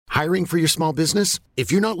Hiring for your small business?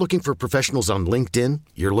 If you're not looking for professionals on LinkedIn,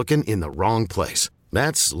 you're looking in the wrong place.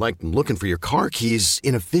 That's like looking for your car keys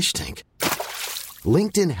in a fish tank.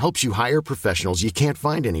 LinkedIn helps you hire professionals you can't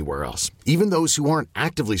find anywhere else, even those who aren't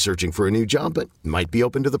actively searching for a new job but might be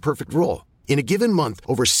open to the perfect role. In a given month,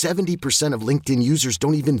 over 70% of LinkedIn users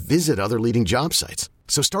don't even visit other leading job sites.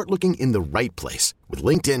 So start looking in the right place. With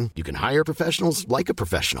LinkedIn, you can hire professionals like a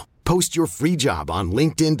professional. Post your free job on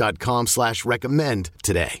linkedin.com/recommend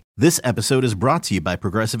today. This episode is brought to you by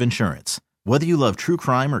Progressive Insurance. Whether you love true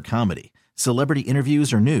crime or comedy, celebrity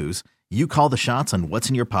interviews or news, you call the shots on what's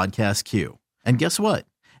in your podcast queue. And guess what?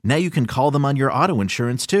 Now you can call them on your auto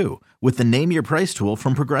insurance too with the Name Your Price tool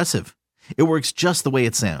from Progressive. It works just the way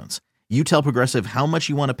it sounds. You tell Progressive how much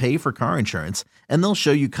you want to pay for car insurance, and they'll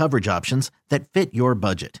show you coverage options that fit your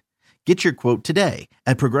budget. Get your quote today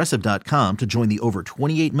at Progressive.com to join the over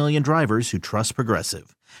 28 million drivers who trust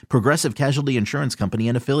Progressive. Progressive Casualty Insurance Company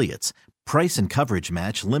and Affiliates. Price and coverage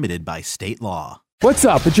match limited by state law. What's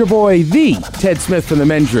up? It's your boy, The Ted Smith from The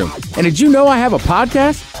Men's Room. And did you know I have a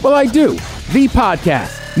podcast? Well, I do. The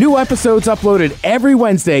Podcast. New episodes uploaded every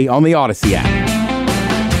Wednesday on the Odyssey app.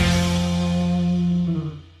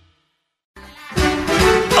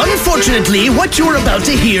 Unfortunately, what you're about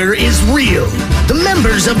to hear is real. The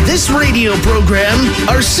members of this radio program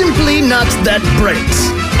are simply not that bright,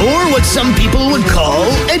 or what some people would call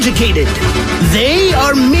educated. They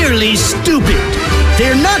are merely stupid.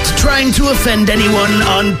 They're not trying to offend anyone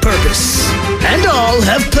on purpose. And all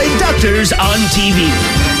have played doctors on TV.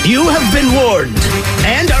 You have been warned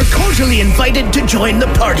and are cordially invited to join the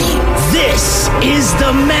party. This is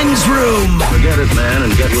The Men's Room. Forget it, man,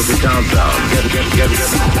 and get with the countdown.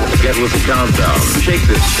 Get with the countdown. Shake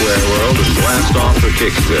this square world and blast off for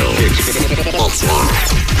Kicksville.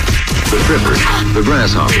 The trippers, the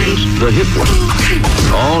grasshoppers, the hip ones,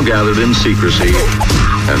 all gathered in secrecy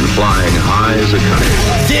and flying high as a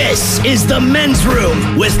kite. This is The Men's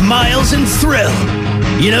Room with Miles and Thrill.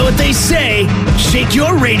 You know what they say, shake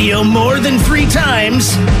your radio more than 3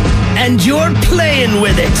 times, and you're playing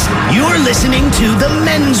with it. You're listening to The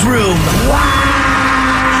Men's Room.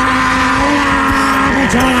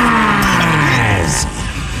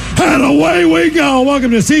 And away we go.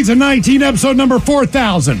 Welcome to Season 19, episode number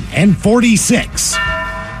 4046.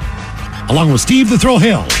 Along with Steve the Thrill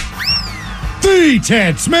Hill, the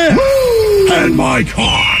Ted Smith, and Mike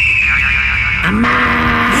Hawk.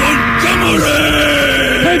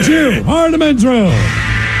 And you are The Men's Room.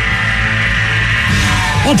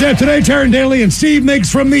 On tap today, Taryn Daly and Steve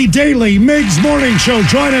Miggs from the Daily Miggs Morning Show.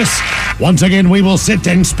 Join us. Once again, we will sit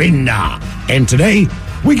and spin. And today,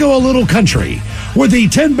 we go a little country with the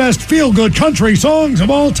 10 best feel-good country songs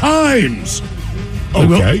of all times.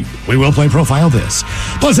 Okay. We will play Profile This.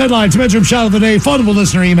 Plus headlines, bedroom shot of the day, fun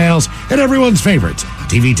listener emails, and everyone's favorite,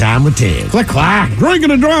 TV Time with Ted. Click, clack.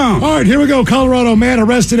 Drinking and drunk. All right, here we go. Colorado man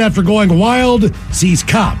arrested after going wild, sees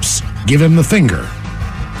cops give him the finger.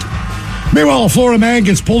 Meanwhile, a Florida man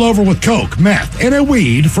gets pulled over with coke, meth, and a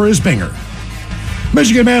weed for his binger.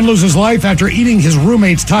 Michigan man loses life after eating his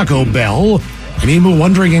roommate's Taco Bell. An emu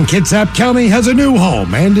wandering in Kitsap County has a new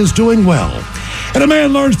home and is doing well. And a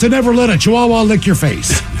man learns to never let a chihuahua lick your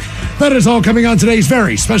face. That is all coming on today's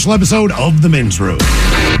very special episode of The Men's Room.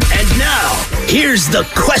 And now, here's the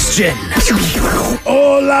question.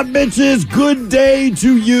 Hola, bitches. Good day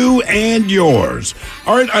to you and yours.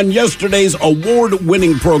 All right, on yesterday's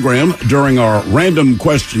award-winning program, during our random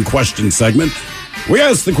question segment, we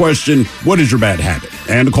asked the question, what is your bad habit?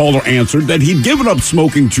 And the caller answered that he'd given up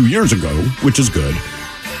smoking 2 years ago, which is good.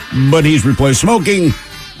 But he's replaced smoking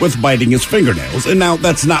with biting his fingernails. And now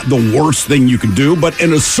that's not the worst thing you can do, but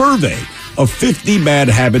in a survey of 50 bad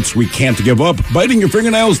habits we can't give up, biting your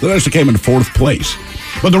fingernails, that actually came in 4th place.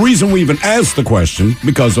 But the reason we even asked the question,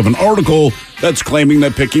 because of an article that's claiming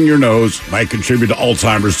that picking your nose might contribute to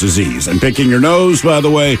Alzheimer's disease. And picking your nose, by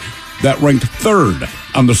the way, that ranked 3rd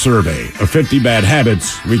on the survey of 50 bad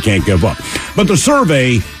habits we can't give up. But the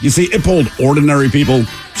survey, you see, it polled ordinary people.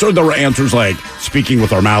 So there were answers like speaking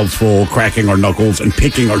with our mouths full, cracking our knuckles, and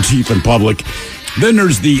picking our teeth in public. Then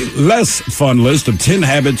there's the less fun list of 10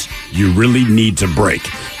 habits you really need to break.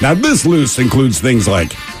 Now, this list includes things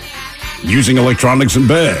like using electronics in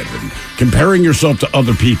bed and comparing yourself to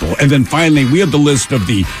other people. And then finally, we have the list of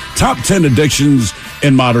the top 10 addictions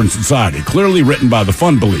in modern society, clearly written by the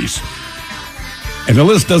Fun Police. And the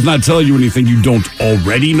list does not tell you anything you don't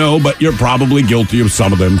already know, but you're probably guilty of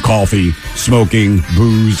some of them. Coffee, smoking,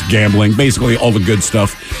 booze, gambling, basically all the good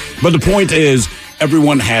stuff. But the point is,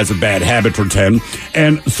 everyone has a bad habit for 10,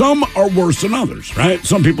 and some are worse than others, right?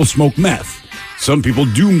 Some people smoke meth. Some people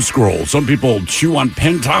doom scroll. Some people chew on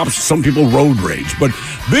pen tops. Some people road rage. But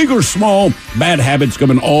big or small, bad habits come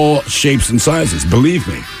in all shapes and sizes. Believe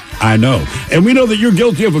me, I know. And we know that you're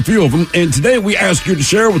guilty of a few of them. And today we ask you to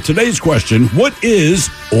share with today's question, what is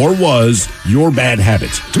or was your bad habit?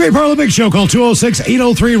 To be a part of the Big Show, call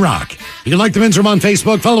 206-803-ROCK. You can like The Men's Room on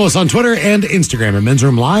Facebook, follow us on Twitter and Instagram at Men's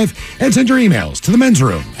Room Live, and send your emails to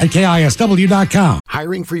themensroom@KISW.com.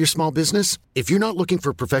 Hiring for your small business? If you're not looking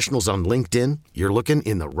for professionals on LinkedIn, you're looking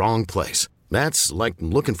in the wrong place. That's like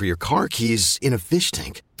looking for your car keys in a fish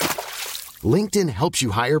tank. LinkedIn helps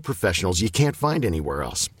you hire professionals you can't find anywhere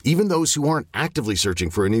else, even those who aren't actively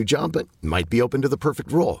searching for a new job but might be open to the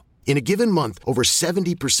perfect role. In a given month, over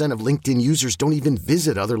 70% of LinkedIn users don't even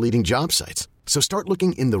visit other leading job sites. So start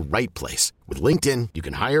looking in the right place. With LinkedIn, you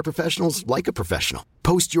can hire professionals like a professional.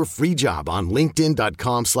 Post your free job on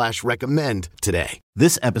linkedin.com/recommend today.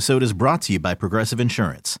 This episode is brought to you by Progressive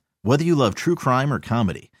Insurance. Whether you love true crime or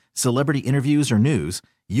comedy, celebrity interviews or news,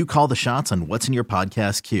 you call the shots on what's in your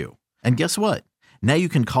podcast queue. And guess what? Now you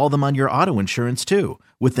can call them on your auto insurance too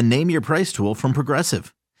with the Name Your Price tool from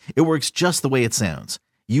Progressive. It works just the way it sounds.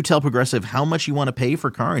 You tell Progressive how much you want to pay for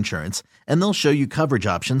car insurance, and they'll show you coverage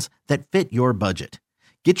options that fit your budget.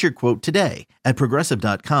 Get your quote today at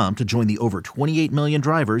Progressive.com to join the over 28 million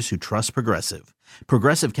drivers who trust Progressive.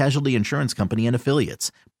 Progressive Casualty Insurance Company and Affiliates.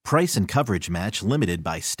 Price and coverage match limited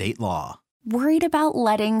by state law. Worried about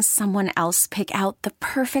letting someone else pick out the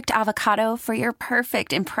perfect avocado for your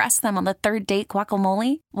perfect impress them on the third date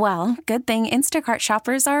guacamole? Well, good thing Instacart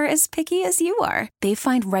shoppers are as picky as you are. They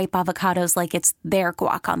find ripe avocados like it's their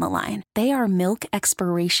guac on the line. They are milk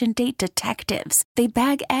expiration date detectives. They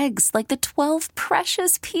bag eggs like the 12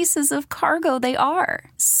 precious pieces of cargo they are.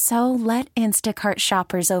 So let Instacart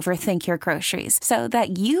shoppers overthink your groceries so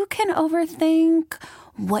that you can overthink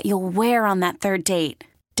what you'll wear on that third date.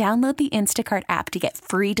 Download the Instacart app to get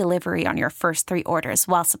free delivery on your first 3 orders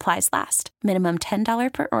while supplies last. Minimum $10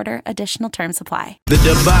 per order. Additional terms apply. The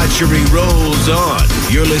debauchery rolls on.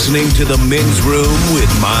 You're listening to The Men's Room with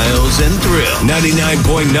Miles and Thrill.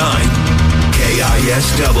 99.9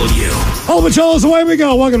 KISW. Oh, Macholos, away we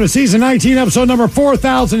go. Welcome to Season 19, episode number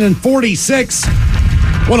 4046.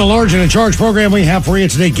 What a large and in charge program we have for you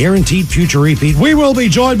today. Guaranteed future repeat. We will be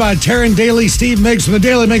joined by Taryn Daly, Steve Miggs from the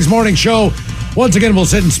Daily Miggs Morning Show. Once again, we'll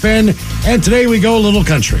sit and spin. And today we go a little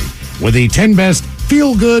country with the 10 best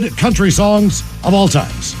feel-good country songs of all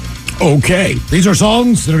times. Okay. These are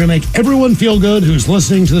songs that are going to make everyone feel good who's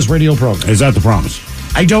listening to this radio program. Is that the promise?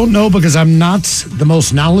 I don't know because I'm not the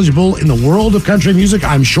most knowledgeable in the world of country music.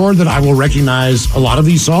 I'm sure that I will recognize a lot of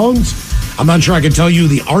these songs. I'm not sure I can tell you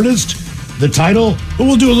the artist, the title, but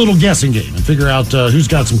we'll do a little guessing game and figure out who's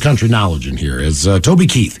got some country knowledge in here. It's Toby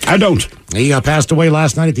Keith. I don't. He passed away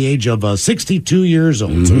last night at the age of 62 years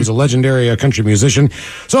old. So he's a legendary country musician.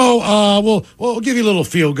 So we'll give you a little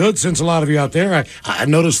feel good since a lot of you out there. I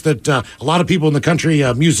noticed that a lot of people in the country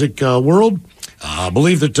music world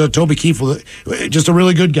believe that Toby Keith was just a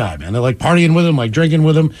really good guy, man. They like partying with him, like drinking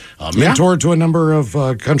with him. Mentor to a number of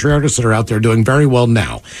country artists that are out there doing very well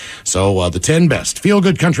now. So the 10 best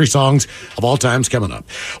feel-good country songs of all times coming up.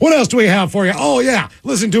 What else do we have for you? Oh, yeah.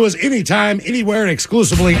 Listen to us anytime, anywhere, and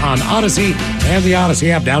exclusively on Odyssey and the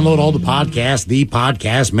Odyssey app. Download all the podcasts, The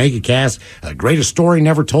Podcast, Make a Cast, Greatest Story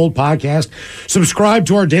Never Told podcast. Subscribe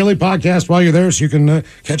to our daily podcast while you're there so you can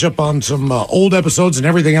catch up on some old episodes and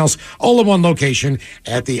everything else, all in one location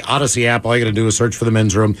at the Odyssey app. All you got to do is search for the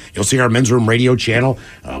Men's Room. You'll see our Men's Room radio channel.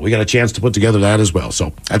 We got a chance to put together that as well.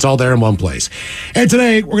 So that's all there in one place. And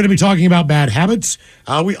today we're going to be talking about bad habits.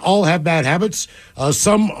 We all have bad habits.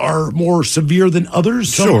 Some are more severe than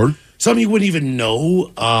others. Some you wouldn't even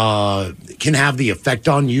know can have the effect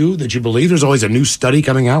on you that you believe. There's always a new study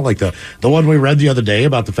coming out, like the one we read the other day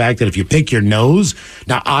about the fact that if you pick your nose,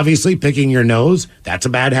 now obviously picking your nose, that's a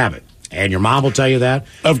bad habit. And your mom will tell you that.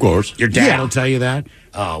 Of course. Your dad will tell you that.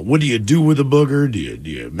 What do you do with a booger? Do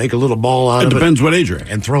you make a little ball out of it? It depends what age you're at.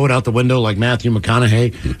 And throw it out the window like Matthew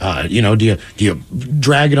McConaughey? Do you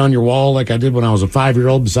drag it on your wall like I did when I was a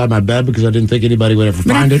 5-year-old beside my bed because I didn't think anybody would ever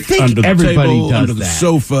find it? Under the everybody table, does under the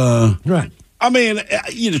sofa. Right. I mean,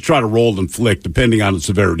 you just try to roll and flick depending on the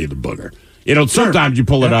severity of the booger. You know, sometimes you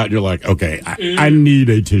pull it out and you're like, okay, I need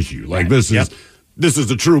a tissue. Like this is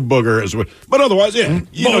the true booger. But otherwise, you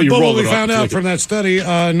roll it what we found out from that study,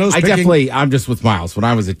 nose picking. I'm just with Miles. When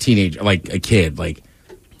I was a teenager, like a kid, like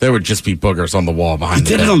there would just be boogers on the wall behind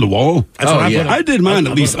You did it on the wall? That's what I did. I did mine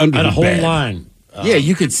at least under the bed. I had a whole line Yeah,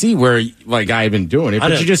 you could see where like I had been doing it,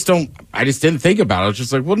 but you just don't. I just didn't think about it. I was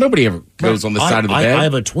just like, well, nobody ever goes on the side of the bed. I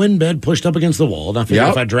have a twin bed pushed up against the wall. And I figure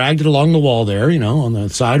if I dragged it along the wall there, on the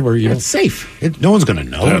side where it's safe. No one's going to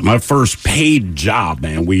know. My first paid job,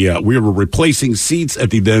 man. We were replacing seats at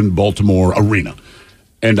the then Baltimore Arena,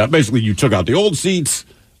 and basically you took out the old seats,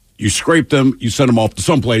 you scraped them, you sent them off to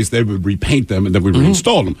someplace. They would repaint them, and then we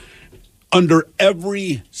reinstalled them. Under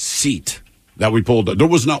every seat that we pulled, there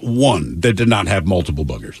was not one that did not have multiple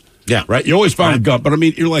boogers. Yeah. Right? You always found a gut, but I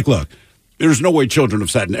mean, you're like, look, there's no way children have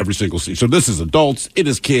sat in every single seat. So this is adults, it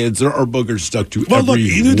is kids, there are boogers stuck to every look,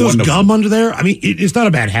 either there's gum under there. I mean, it's not a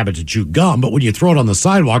bad habit to chew gum, but when you throw it on the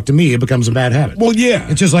sidewalk, to me, it becomes a bad habit. Well, yeah.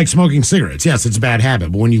 It's just like smoking cigarettes. Yes, it's a bad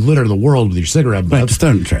habit, but when you litter the world with your cigarette butts, just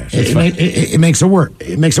don't trash. It makes it worse.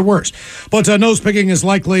 It makes it worse. But nose picking is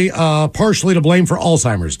likely partially to blame for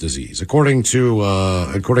Alzheimer's disease, according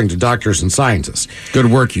to doctors and scientists. Good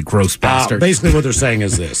work, you gross bastard. Basically, what they're saying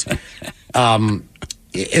is this.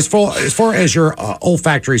 As far as your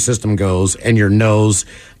olfactory system goes and your nose,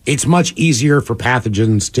 it's much easier for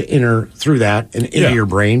pathogens to enter through that and into your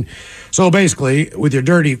brain. So basically, with your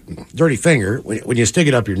dirty finger, when you stick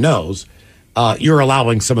it up your nose, you're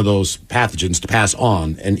allowing some of those pathogens to pass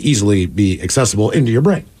on and easily be accessible into your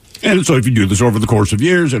brain. And so if you do this over the course of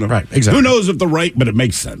years, right, exactly. Who knows if they're right, but it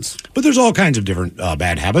makes sense. But there's all kinds of different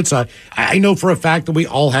bad habits. I know for a fact that we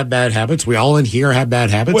all have bad habits. We all in here have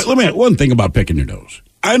bad habits. Wait, let me add one thing about picking your nose.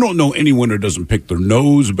 I don't know anyone who doesn't pick their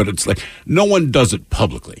nose, but it's like no one does it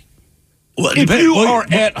publicly. Well, if you are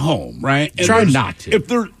at home, right? Try not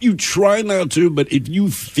to. You try not to, but if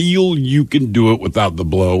you feel you can do it without the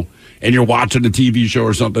blow, and you're watching a TV show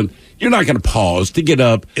or something, you're not going to pause to get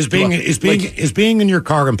up. Is being in your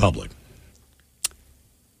car in public.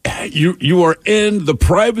 You are in the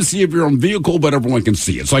privacy of your own vehicle, but everyone can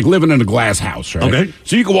see it. It's like living in a glass house, right? Okay.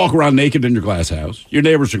 So you can walk around naked in your glass house. Your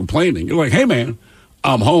neighbors are complaining. You're like, hey, man,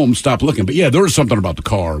 I'm home. Stop looking. But, yeah, there is something about the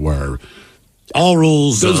car where all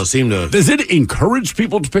rules seem to... Does it encourage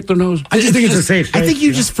people to pick their nose? I just think it's a safe space. I think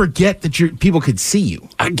you just forget that people could see you.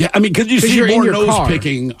 I mean, because you see more nose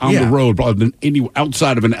picking on the road than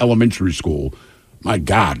outside of an elementary school. My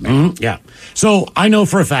God, man. Yeah. So I know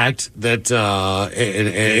for a fact that,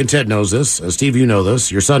 and Ted knows this, Steve, you know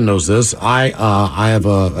this, your son knows this, I have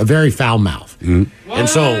a very foul mouth. And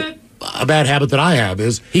so a bad habit that I have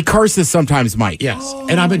is... He curses sometimes, Mike. Yes.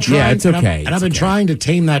 And I've been trying... Yeah, it's okay. I've been trying to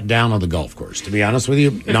tame that down on the golf course, to be honest with you.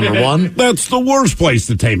 Number one... That's the worst place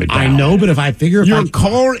to tame it down. I know, but if I figure... Your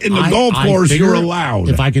car in the golf course, you're allowed.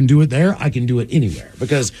 If I can do it there, I can do it anywhere.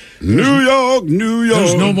 Because... New York.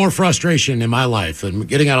 There's no more frustration in my life than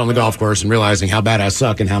getting out on the golf course and realizing how bad I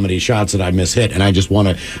suck and how many shots that I mishit. And I just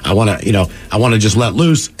want to just let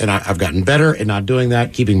loose. And I've gotten better at not doing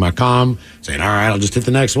that, keeping my calm, saying, all right, I'll just hit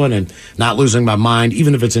the next one, and not losing my mind,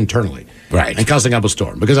 even if it's internally. Right. And cussing up a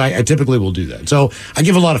storm, because I typically will do that. So I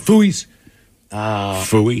give a lot of phooies.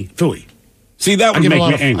 Phooey. See, that would make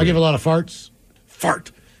me angry. I give a lot of farts.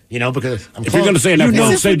 Fart. Because I'm if you're going to say enough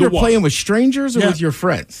words, say the you're playing with strangers or with your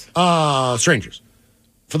friends? Strangers,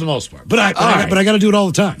 for the most part. But I got to do it all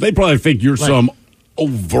the time. They probably think you're some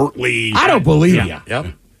overtly... I don't believe you. Yep.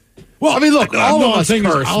 Well, I mean, look, all of us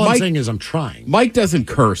curse. All I'm saying is I'm trying. Mike doesn't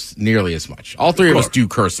curse nearly as much. All three of us do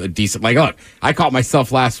curse a decent... Like, look, I caught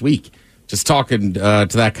myself last week just talking to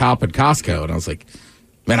that cop at Costco, and I was like,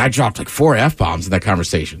 man, I dropped like 4 F-bombs in that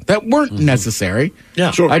conversation that weren't necessary.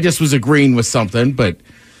 Yeah, sure. I just was agreeing with something, but...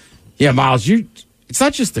 Yeah, Miles, it's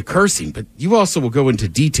not just the cursing, but you also will go into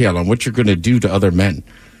detail on what you're going to do to other men.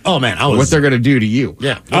 Oh, man. What they're going to do to you.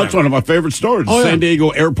 Yeah. That's one of my favorite stories. San Diego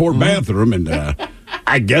airport bathroom. And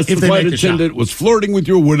I guess the flight attendant was flirting with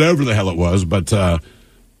you or whatever the hell it was. But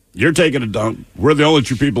you're taking a dump. We're the only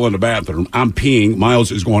 2 people in the bathroom. I'm peeing.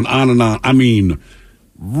 Miles is going on and on. I mean,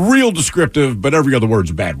 real descriptive, but every other word's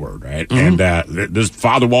a bad word, right? And this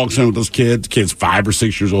father walks in with his kids. Kid's 5 or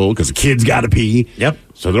 6 years old because the kid's got to pee. Yep.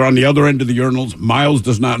 So they're on the other end of the urinals. Miles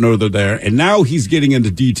does not know they're there. And now he's getting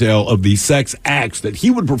into detail of the sex acts that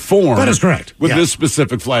he would perform. That is correct. With this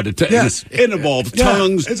specific flight attendant. Yes. It involves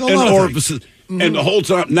tongues and orifices. Mm-hmm. And the whole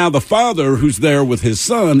time, now the father who's there with his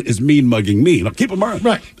son is mean-mugging me. Now, keep in mind,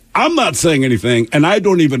 I'm not saying anything, and I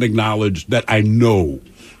don't even acknowledge that I know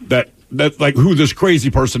that like who this crazy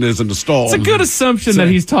person is in the stall. It's a good assumption that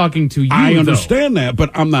he's talking to you. I understand that,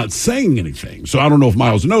 but I'm not saying anything. So I don't know if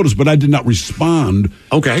Miles noticed, but I did not respond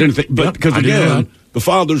to anything. But because again, the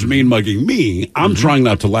father's mean mugging me. I'm trying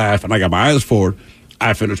not to laugh, and I got my eyes forward.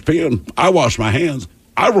 I finish peeing. I wash my hands.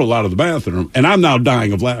 I roll out of the bathroom, and I'm now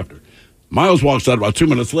dying of laughter. Miles walks out about 2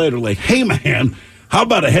 minutes later, like, "Hey man, how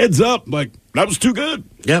about a heads up?" Like, That was too good.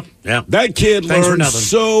 Yep. That kid learned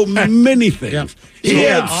so many things. Yep. He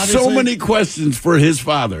had so many questions for his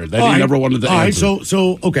father that he never wanted to answer. All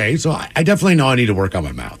right, so I definitely know I need to work on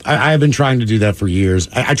my mouth. I have been trying to do that for years.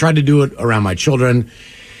 I tried to do it around my children.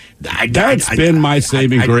 That's been my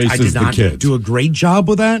saving grace as the kids. I did not do a great job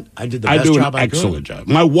with that. I did the best job I could. Excellent job.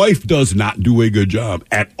 My wife does not do a good job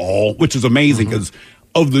at all, which is amazing because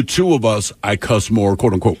of the two of us, I cuss more,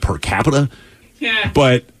 quote unquote, per capita. Yeah.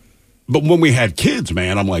 But when we had kids,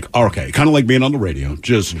 man, I'm like, okay, kind of like being on the radio,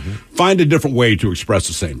 just find a different way to express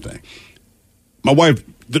the same thing. My wife,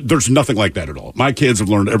 there's nothing like that at all. My kids have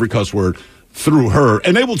learned every cuss word through her,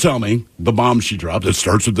 and they will tell me the bomb she dropped. It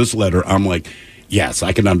starts with this letter. I'm like, yes,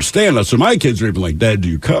 I can understand that. So my kids are even like, Dad, do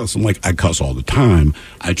you cuss? I'm like, I cuss all the time.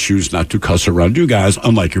 I choose not to cuss around you guys,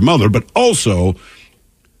 unlike your mother. But also,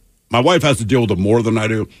 my wife has to deal with it more than I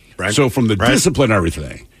do. Right. So from the disciplinary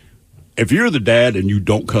thing, if you're the dad and you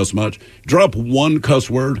don't cuss much, drop one cuss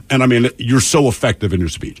word, and I mean, you're so effective in your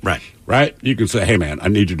speech. Right? You can say, hey, man, I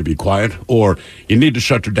need you to be quiet, or you need to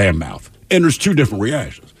shut your damn mouth. And there's two different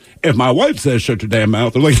reactions. If my wife says shut your damn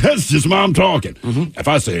mouth, they're like, that's just Mom talking. If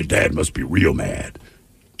I say, Dad must be real mad,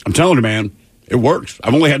 I'm telling you, man, it works.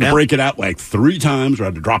 I've only had to break it out like 3 times, or I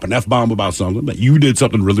had to drop an F-bomb about something, but you did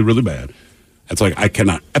something really, really bad. It's like, I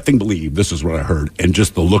cannot effing believe this is what I heard. And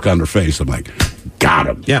just the look on their face, I'm like, got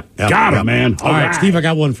him. Got him, man. All right, Steve, I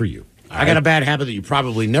got one for you. I got a bad habit that you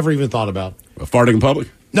probably never even thought about. Farting in public?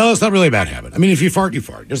 No, it's not really a bad habit. I mean, if you fart, you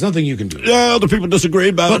fart. There's nothing you can do. Yeah, other people disagree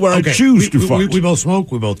about where I choose to fart. We both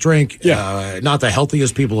smoke. We both drink. Not the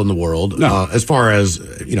healthiest people in the world. No. As far as,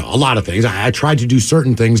 a lot of things. I try to do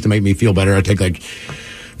certain things to make me feel better. I take,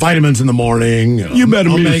 vitamins in the morning. You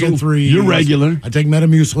Metamucil. Omega-3. You're regular. I take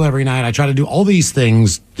Metamucil every night. I try to do all these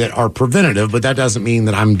things that are preventative, but that doesn't mean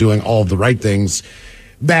that I'm doing all of the right things.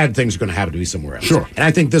 Bad things are going to happen to me somewhere else. Sure. And I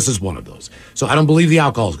think this is one of those. So I don't believe the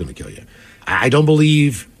alcohol is going to kill you. I don't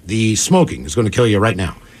believe the smoking is going to kill you right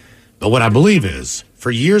now. But what I believe is, for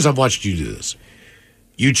years I've watched you do this.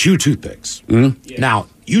 You chew toothpicks. Now,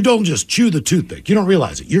 you don't just chew the toothpick. You don't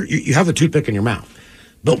realize it. You have the toothpick in your mouth.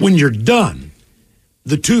 But when you're done,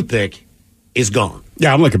 the toothpick is gone.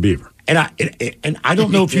 Yeah, I'm like a beaver. And I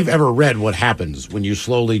don't know if you've ever read what happens when you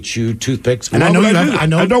slowly chew toothpicks. And I know you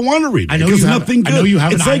have. I don't want to read it. I know because you have nothing good. I know you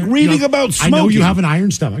have. It's like reading about smoking. I know you have an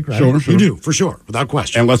iron stomach, right? Sure. You do, for sure, without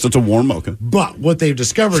question. Unless it's a warm mocha. But what they've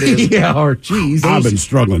discovered is, I've been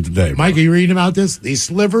struggling today. Mike, are you reading about this? These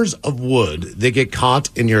slivers of wood, they get caught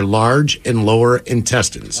in your large and lower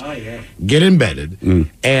intestines. Get embedded,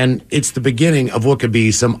 and it's the beginning of what could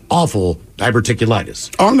be some awful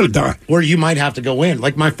diverticulitis. Oh, I'm going to die. Where you might have to go in.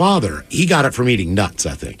 Like my father, he got it from eating nuts,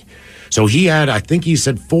 I think. So he had, I think he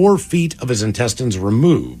said, 4 feet of his intestines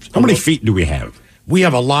removed. How many feet do we have? We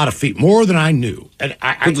have a lot of feet, more than I knew. And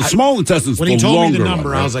the small intestines, when he told me the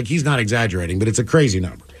number, I was like, he's not exaggerating, but it's a crazy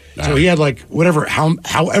number. So he had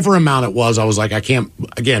however amount it was, I was like, I can't,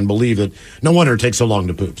 again, believe it. No wonder it takes so long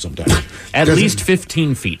to poop sometimes. At least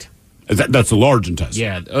 15 feet. That's the large intestine.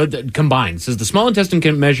 Yeah, combined. Says the small intestine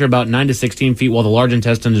can measure about 9 to 16 feet, while the large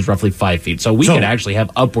intestine is roughly 5 feet. So we could actually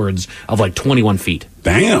have upwards of 21 feet.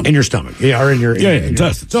 Damn. In your stomach. Yeah, or in your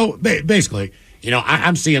intestines. So basically,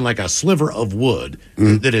 I'm seeing like a sliver of wood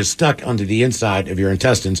that is stuck onto the inside of your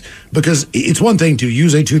intestines, because it's one thing to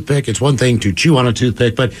use a toothpick, it's one thing to chew on a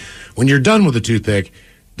toothpick, but when you're done with the toothpick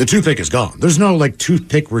is gone. There's no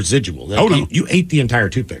toothpick residual. No. You ate the entire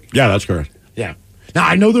toothpick. Yeah, that's correct. Yeah. Now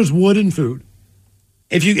I know there's wood in food.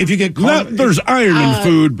 If you get caught, there's iron in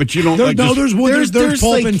food, but you don't. There's wood. There's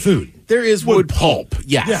pulp in food. There is wood pulp.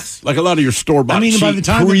 Yes. Like a lot of your store-bought by the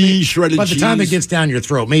time pre-shredded by the time it cheese. gets down your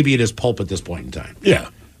throat, maybe it is pulp at this point in time. Yeah.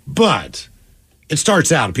 But it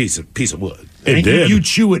starts out a piece of wood. It did. You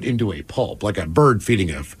chew it into a pulp, like a bird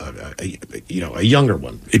feeding a younger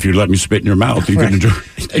one. If you let me spit in your mouth, you can enjoy.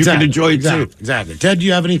 You can enjoy it too. Exactly. Ted, do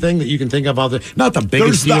you have anything that you can think of? Not the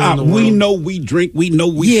biggest deal in the world. We know we drink. We know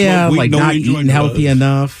we smoke. We know not we enjoy eating healthy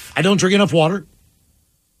enough. I don't drink enough water.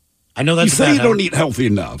 I know that's you say you don't eat healthy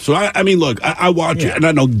enough. So I mean, look, I watch it, and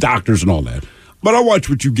I know doctors and all that. But I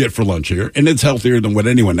watch what you get for lunch here, and it's healthier than what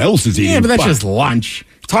anyone else is eating. Yeah, but that's just lunch.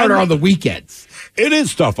 It's harder on the weekends. It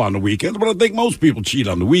is tough on the weekends, but I think most people cheat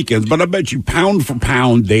on the weekends. But I bet you pound for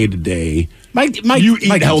pound, day to day, you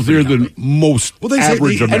eat healthier than most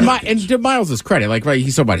average Americans. And to Miles' credit,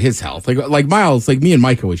 he's talking about his health. Like Miles, me and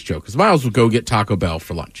Mike always joke, because Miles would go get Taco Bell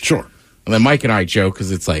for lunch. Sure. And then Mike and I joke,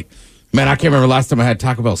 because it's like, man, I can't remember last time I had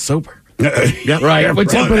Taco Bell sober. Right,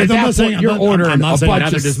 but at that point, you're ordering a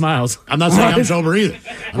bunch of Miles. I'm not saying I'm sober either.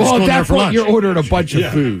 Well, at that point, you're ordering a bunch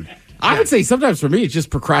of food. I would say sometimes for me, it's just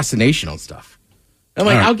procrastination on stuff. And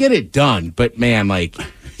I'll get it done, but man,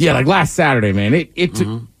 Yeah, like last Saturday, man. It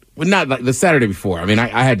took, well, not like the Saturday before. I mean,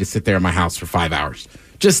 I had to sit there in my house for 5 hours.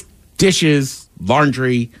 Just dishes,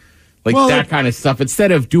 laundry, that kind of stuff.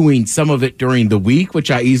 Instead of doing some of it during the week, which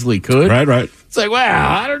I easily could. Right. It's like,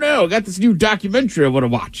 wow, I don't know. Got this new documentary I want to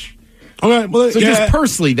watch. All right. Well, so just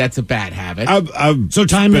personally, that's a bad habit. So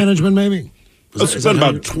time management, maybe? I've spent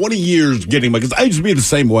about 20 years getting because I used to be the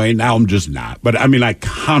same way. Now I'm just not. But I mean, I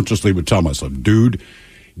consciously would tell myself, dude,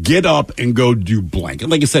 get up and go do blank. And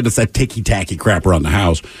like I said, it's that ticky-tacky crap around the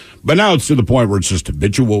house. But now it's to the point where it's just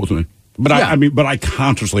habitual with me. But I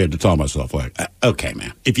consciously had to tell myself, like, okay,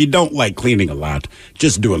 man, if you don't like cleaning a lot,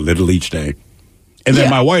 just do a little each day. And then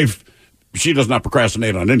my wife, she does not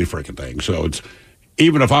procrastinate on any freaking thing. So it's,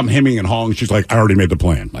 even if I'm hemming and hawing, she's like, I already made the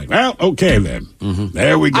plan. Like, well, okay then.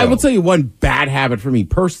 There we go. I will tell you one bad habit for me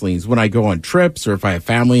personally is when I go on trips or if I have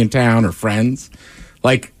family in town or friends,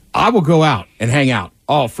 like, I will go out and hang out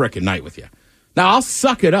all frickin' night with you. Now, I'll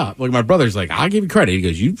suck it up. Like, my brother's like, I'll give you credit. He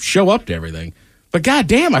goes, you show up to everything. But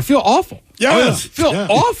goddamn, I feel awful. Yes. I feel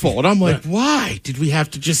awful. And I'm like, why did we have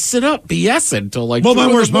to just sit up BS until like my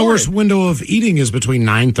worst window of eating is between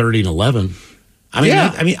 9:30 and 11.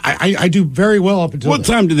 I do very well up until what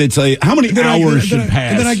time do they tell you? How many hours should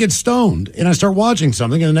pass? And then I get stoned and I start watching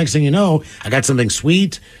something, and the next thing you know, I got something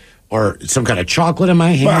sweet or some kind of chocolate in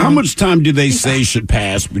my hand. But how much time do they say should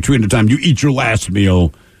pass between the time you eat your last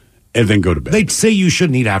meal and then go to bed? They say you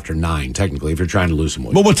shouldn't eat after 9, technically, if you're trying to lose some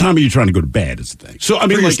weight. But what time are you trying to go to bed is the thing. So, I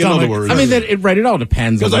mean, like, in other words. I mean, it all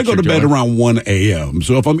depends. Because I go to bed around 1 a.m.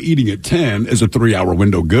 So if I'm eating at 10, is a 3-hour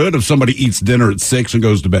window good? If somebody eats dinner at 6 and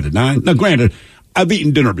goes to bed at 9? Now, granted, I've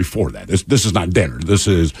eaten dinner before that. This is not dinner. This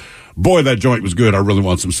is, boy, that joint was good. I really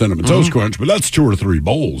want some Cinnamon Toast Crunch. But that's 2 or 3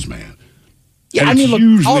 bowls, man. Yeah, I mean,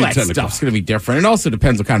 look, all that stuff's going to be different. It also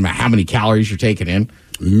depends on how many calories you're taking in.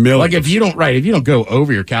 Like if you don't go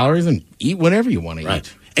over your calories, and eat whatever you want to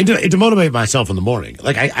eat. And to motivate myself in the morning,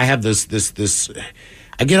 like I have this.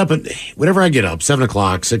 I get up and whenever I get up, 7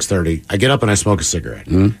 o'clock, 6:30, I get up and I smoke a cigarette.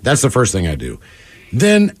 That's the first thing I do.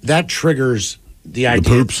 Then that triggers the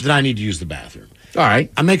idea that I need to use the bathroom. All right,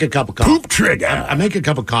 I make a cup of coffee. Poop trigger. I make a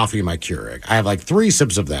cup of coffee in my Keurig. I have like 3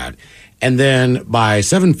 sips of that, and then by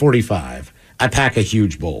 7:45. I pack a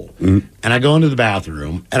huge bowl, and I go into the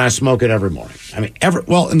bathroom, and I smoke it every morning. I mean,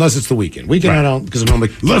 unless it's the weekend. Weekend I don't, because I'm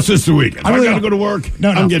normally... Unless it's the weekend. I got to go to work.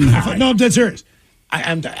 I'm getting high. No, I'm dead serious.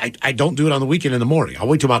 I don't do it on the weekend in the morning. I'll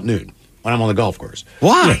wait till about noon when I'm on the golf course.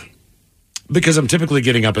 Why? Yeah. Because I'm typically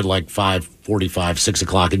getting up at like 5:45, 6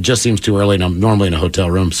 o'clock. It just seems too early, and I'm normally in a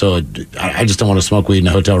hotel room, so I just don't want to smoke weed in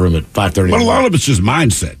a hotel room at 5:30. But a lot of it's just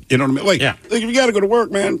mindset. You know what I mean? Like if you got to go to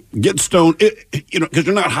work, man, get stoned. Because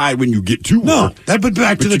you're not high when you get to work. No, but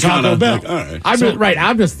back to the Taco Bell. Like, all right.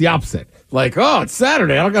 I'm just the opposite. Like, oh, it's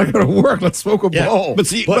Saturday. I don't got to go to work. Let's smoke a bowl. But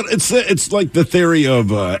see, but it's like the theory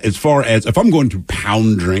of as far as if I'm going to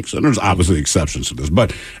pound drinks, and there's obviously exceptions to this,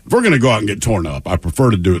 but if we're going to go out and get torn up, I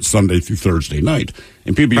prefer to do it Sunday through Thursday night.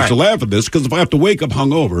 And people used to laugh at this because if I have to wake up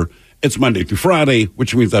hungover, it's Monday through Friday,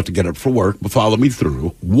 which means I have to get up for work. But follow me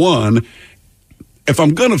through. One, if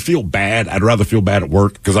I'm going to feel bad, I'd rather feel bad at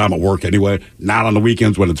work because I'm at work anyway, not on the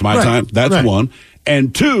weekends when it's my time. That's one.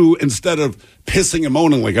 And 2, instead of pissing and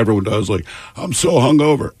moaning like everyone does, like, I'm so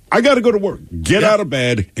hungover, I got to go to work. Get out of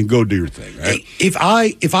bed and go do your thing, right? If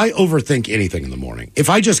I overthink anything in the morning, if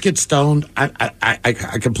I just get stoned,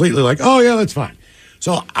 I completely like, oh, yeah, that's fine.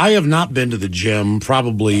 So I have not been to the gym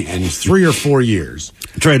probably in 3 or 4 years.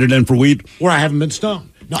 Traded in for weed? Where I haven't been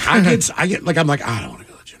stoned. No, I get like, I'm like, I don't want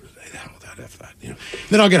to go to the gym today. You know.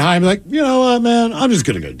 Then I'll get high and be like, you know what, man, I'm just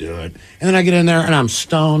going to go do it. And then I get in there and I'm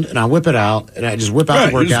stoned and I whip it out and I just whip out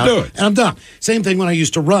the workout and I'm done. Same thing when I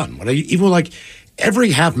used to run. Even like every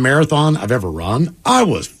half marathon I've ever run, I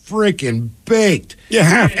was freaking baked. You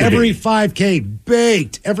have to every 5K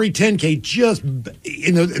baked, every 10K just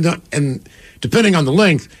and depending on the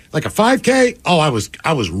length, like a 5K,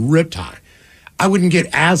 I was ripped high. I wouldn't get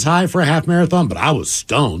as high for a half marathon, but I was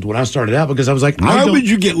stoned when I started out because I was like, why would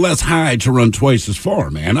you get less high to run twice as far,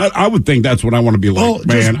 man? I would think that's what I want to be like,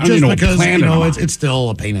 man. Just because, it's still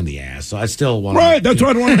a pain in the ass. So I still want to. Right, that's why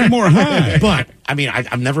I want to be more high. But, I mean,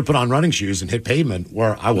 I've never put on running shoes and hit pavement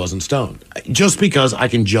where I wasn't stoned. Just because I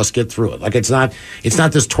can just get through it. Like, it's not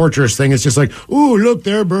this torturous thing. It's just like, ooh, look,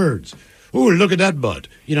 there are birds. Ooh, look at that butt.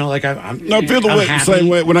 You know, like I feel the same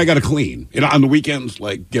way when I got to clean. You know, on the weekends,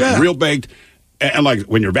 like, get real baked. And like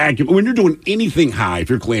when you're vacuuming, when you're doing anything high, if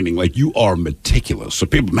you're cleaning, like you are meticulous. So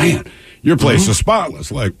people, man, your place is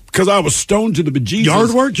spotless. Like, because I was stoned to the bejesus. Yard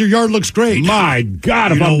work? Your yard looks great. My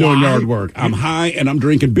God, if I'm doing yard work, I'm high and I'm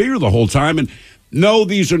drinking beer the whole time. And no,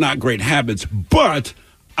 these are not great habits, but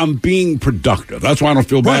I'm being productive. That's why I don't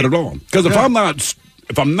feel bad at all. Because if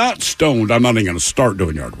if I'm not stoned, I'm not even going to start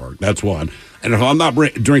doing yard work. That's one. And if I'm not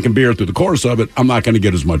drinking beer through the course of it, I'm not going to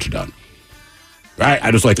get as much done. Right?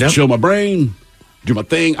 I just like to chill my brain, do my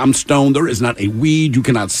thing. I'm stoned. There is not a weed you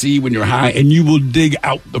cannot see when you're high, and you will dig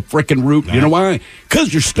out the frickin' root. You know why?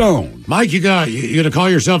 Because you're stoned. Mike, you going to call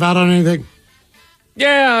yourself out on anything?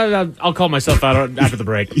 Yeah, I'll call myself out after the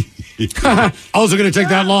break. Also going to take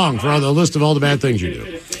that long for the list of all the bad things you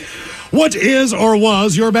do. What is or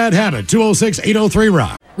was your bad habit?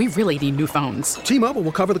 206-803-ROCK. We really need new phones. T-Mobile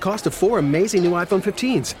will cover the cost of 4 amazing new iPhone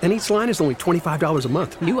 15s, and each line is only $25 a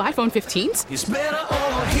month. New iPhone 15s? It's better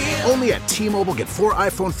over here. Only at T-Mobile, get 4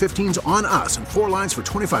 iPhone 15s on us and 4 lines for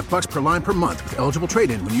 $25 per line per month with eligible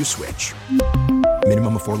trade-in when you switch.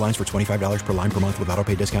 Minimum of 4 lines for $25 per line per month with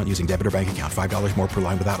autopay discount using debit or bank account. $5 more per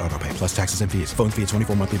line without autopay, plus taxes and fees. Phone fee at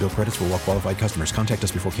 24 monthly bill credits for well-qualified customers. Contact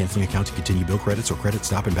us before canceling account to continue bill credits or credit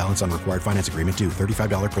stop and balance on required finance agreement due.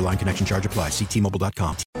 $35 per line connection charge applies. See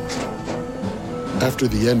T-Mobile.com. After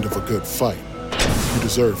the end of a good fight, you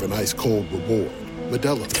deserve an ice-cold reward.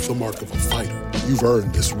 Modelo, the mark of a fighter. You've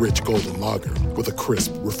earned this rich golden lager with a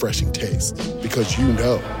crisp, refreshing taste. Because you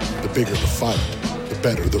know, the bigger the fight, the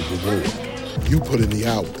better the reward. You put in the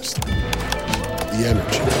hours, the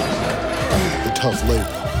energy, the tough labor.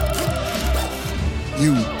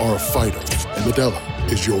 You are a fighter, and Modelo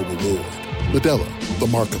is your reward. Modelo, the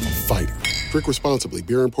mark of a fighter. Drink responsibly.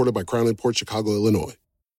 Beer imported by Crown Imports, Chicago, Illinois.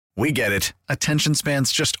 We get it. Attention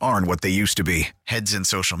spans just aren't what they used to be. Heads in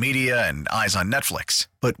social media and eyes on Netflix.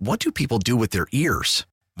 But what do people do with their ears?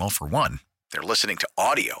 Well, for one, they're listening to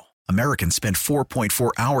audio. Americans spend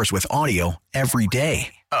 4.4 hours with audio every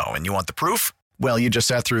day. Oh, and you want the proof? Well, you just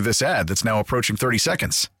sat through this ad that's now approaching 30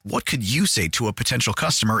 seconds. What could you say to a potential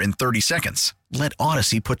customer in 30 seconds? Let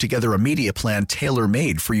Odyssey put together a media plan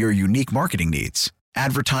tailor-made for your unique marketing needs.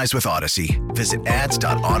 Advertise with Odyssey. Visit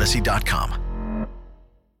ads.odyssey.com.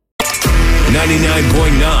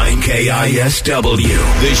 99.9 KISW.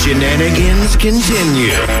 The shenanigans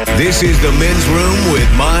continue. This is the Men's Room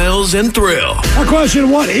with Miles and Thrill. Our question,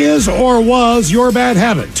 what is or was your bad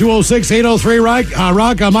habit?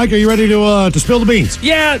 206-803-ROCK. Mike, are you ready to spill the beans?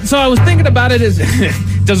 Yeah, so I was thinking about it.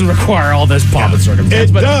 It doesn't require all this pomp and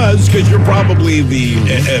circumstance. It does, because you're probably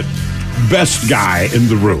the best guy in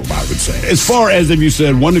the room, I would say. As far as if you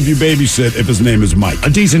said, one of you babysit if his name is Mike.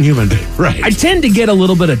 A decent human being. Right. I tend to get a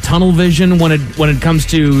little bit of tunnel vision when it comes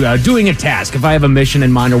to doing a task. If I have a mission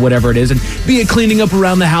in mind or whatever it is, and be it cleaning up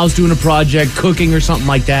around the house, doing a project, cooking or something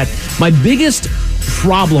like that. My biggest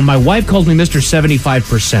problem, my wife calls me Mr.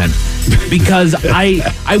 75%, because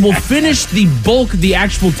I will finish the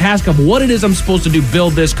actual task of what it is I'm supposed to do,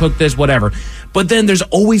 build this, cook this, whatever. But then there's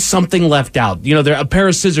always something left out. You know, there a pair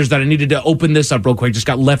of scissors that I needed to open this up real quick just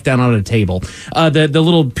got left down on a table. The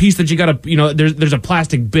little piece that you got to, there's a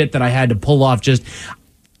plastic bit that I had to pull off. Just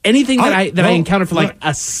anything that I encounter for like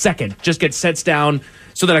a second just sets down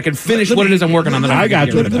so that I can finish what it is I'm working on.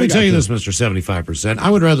 Let me tell you this, Mr. 75%. I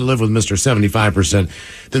would rather live with Mr. 75%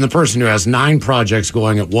 than the person who has 9 projects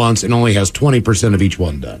going at once and only has 20% of each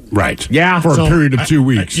one done. Right. Yeah. For a period of 2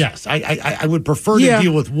 weeks. Yes. I would prefer to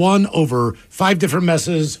deal with one over 5 different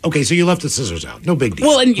messes. Okay, so you left the scissors out. No big deal.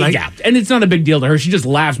 Well, and right? and it's not a big deal to her. She just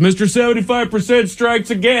laughs. Mr. 75% strikes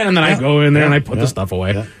again. And then I go in there and I put the stuff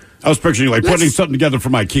away. Yeah. I was picturing like putting something together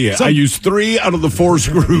from IKEA. I used 3 out of the 4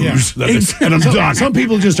 screws, and I'm done. Some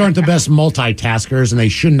people just aren't the best multitaskers, and they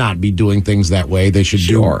should not be doing things that way. They should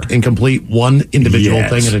do and complete one individual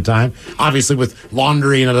thing at a time. Obviously, with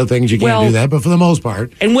laundry and other things, you can't do that, but for the most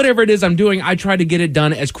part. And whatever it is I'm doing, I try to get it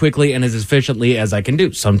done as quickly and as efficiently as I can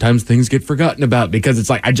do. Sometimes things get forgotten about because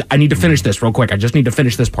it's like, I need to finish this real quick. I just need to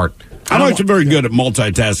finish this part. I'm actually very good at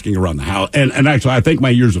multitasking around the house. And actually, I think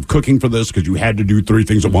my years of cooking for this, because you had to do 3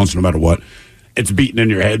 things at once no matter what, it's beaten in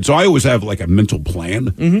your head. So I always have like a mental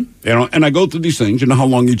plan, and I go through these things, how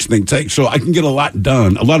long each thing takes. So I can get a lot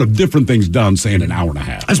done, a lot of different things done, say in an hour and a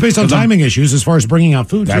half. That's based on timing issues as far as bringing out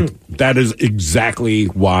food, too. That is exactly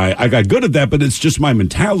why I got good at that, but it's just my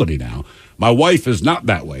mentality now. My wife is not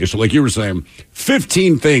that way. So like you were saying,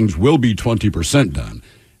 15 things will be 20% done.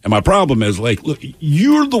 And my problem is, like, look,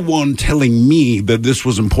 you're the one telling me that this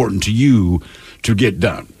was important to you to get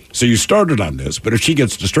done. So you started on this, but if she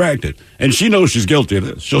gets distracted, and she knows she's guilty of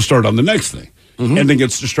this, she'll start on the next thing. And then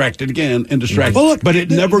gets distracted again and distracted. Well, look, but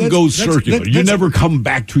it never goes circular. You never come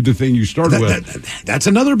back to the thing you started with. That's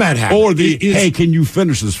another bad habit. Or hey, can you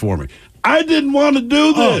finish this for me? I didn't want to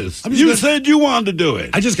do this. You said you wanted to do it.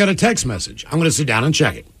 I just got a text message. I'm going to sit down and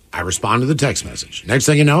check it. I respond to the text message. Next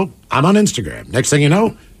thing you know, I'm on Instagram. Next thing you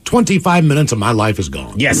know, 25 minutes of my life is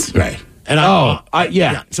gone. Yes. Right. And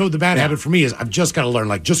yeah. So the bad habit for me is I've just got to learn,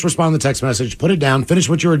 like, just respond to the text message, put it down, finish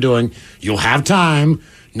what you were doing. You'll have time.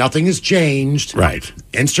 Nothing has changed. Right.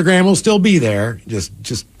 Instagram will still be there. Just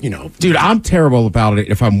Dude, I'm terrible about it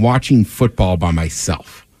if I'm watching football by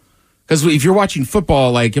myself. Because if you're watching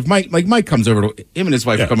football, like if Mike comes over to him and his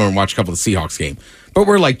wife come over and watch a couple of the Seahawks game, but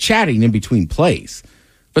we're like chatting in between plays.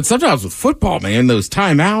 But sometimes with football, man, those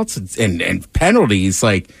timeouts and penalties,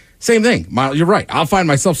 like same thing. Miles, you're right. I'll find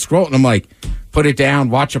myself scrolling. I'm like, put it down,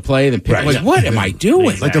 watch a play, then pick. Like, what am I doing?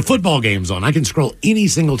 Exactly. Like the football game's on. I can scroll any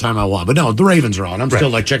single time I want. But no, the Ravens are on. I'm still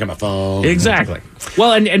like checking my phone. Exactly.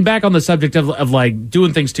 Well, and back on the subject of like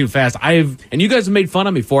doing things too fast, and you guys have made fun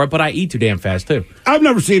of me for it, but I eat too damn fast too. I've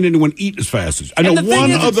never seen anyone eat as fast as I know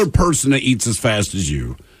one other person that eats as fast as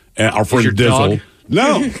you. Our friend Dizzle.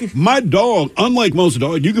 No, my dog, unlike most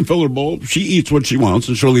dogs, you can fill her bowl. She eats what she wants,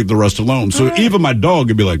 and she'll leave the rest alone. So even my dog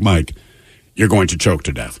would be like, Mike, you're going to choke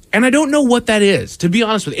to death. And I don't know what that is, to be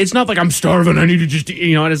honest with you. It's not like I'm starving, I need to just,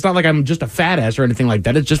 and it's not like I'm just a fat ass or anything like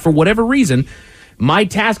that. It's just for whatever reason, my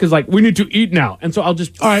task is like, we need to eat now. And so I'll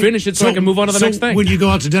just finish it so I can move on to the next thing. When you go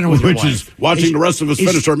out to dinner with your wife, which is watching the rest of us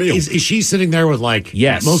finish our meal. Is she sitting there with like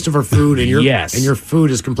Yes. most of her food and your Yes. and your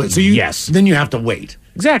food is complete? So then you have to wait.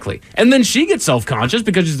 Exactly. And then she gets self-conscious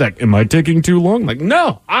because she's like, am I taking too long? Like,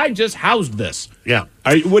 no, I just housed this. Yeah.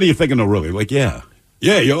 What are you thinking though, really? Like, yeah,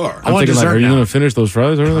 you are. I'm thinking like, are you going to finish those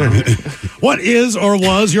fries over there? What is or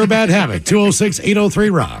was your bad habit?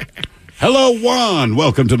 206-803-ROCK. Hello, Juan.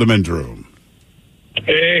 Welcome to the men's room.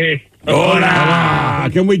 Hey. Hola.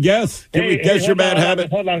 Can we guess? Can we guess your bad habit?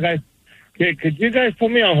 Hold on, guys. Okay, could you guys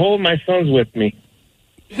put me on hold? My son's with me.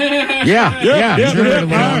 Yeah.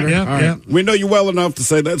 We know you well enough to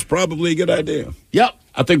say that's probably a good idea. Yep.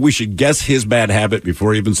 I think we should guess his bad habit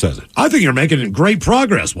before he even says it. I think you're making great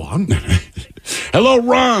progress, Juan. Hello,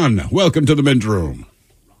 Ron. Welcome to the men's room.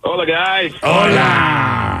 Hola, guys.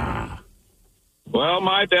 Hola. Well,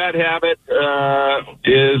 my bad habit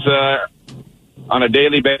is on a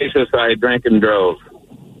daily basis, I drank and drove.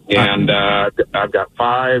 And I've got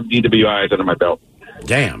 5 DWIs under my belt.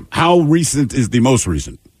 Damn. How recent is the most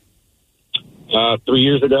recent? 3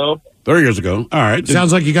 years ago. 3 years ago. All right.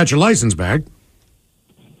 Sounds like you got your license back.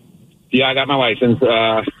 Yeah, I got my license.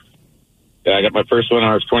 I got my first one when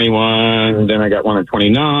I was 21. Then I got one at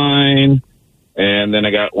 29. And then I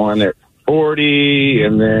got one at 40.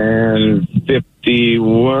 And then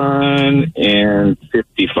 51 and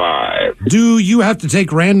 55. Do you have to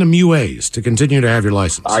take random UAs to continue to have your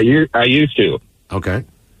license? I used to. Okay.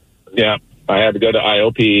 Yeah. I had to go to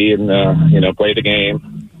IOP and, play the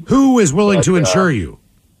game. Who is willing to insure you?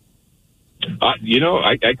 I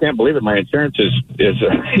can't believe it. My insurance is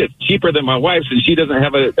cheaper than my wife's, and she doesn't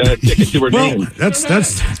have a ticket to her name.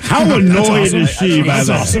 That's how annoyed is she by that?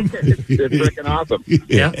 Awesome. It's freaking awesome.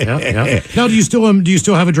 Yeah. Now, do you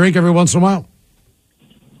still have a drink every once in a while?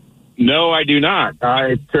 No, I do not.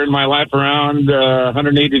 I turned my life around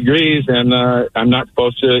 180 degrees, and I'm not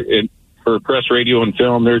supposed to. For press, radio, and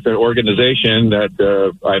film, there's an organization that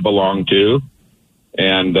I belong to,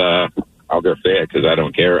 and I'll just say it because I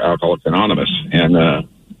don't care. Alcoholics Anonymous, but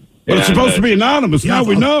it's supposed to be anonymous. Now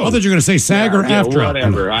we know. I thought you were going to say SAG or AFTRA.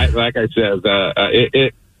 Whatever. Like I said,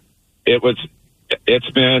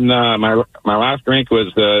 it's been my last drink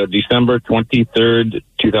was December 23rd,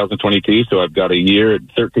 2022. So I've got a year,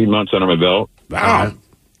 13 months under my belt. Wow.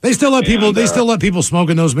 They still let people. They still let people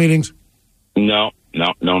smoke in those meetings. No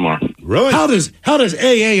more. Really? How does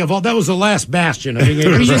AA evolve? That was the last bastion of being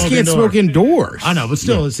able to You just can't smoke indoors. I know, but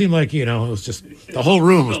still, it seemed like, it was just, the whole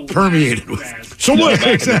room was permeated with. So what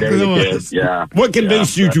exactly was? Yeah. What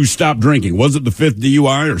convinced you to stop drinking? Was it the 5th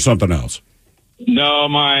DUI or something else? No,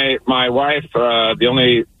 my wife, the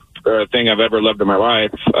only thing I've ever loved in my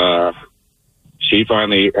life, she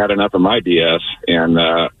finally had enough of my BS, and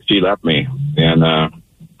she left me. And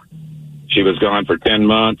she was gone for 10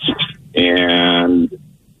 months. And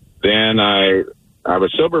then I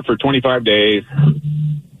was sober for 25 days,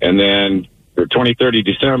 and then the 23rd of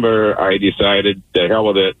December, I decided to hell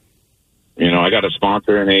with it. I got a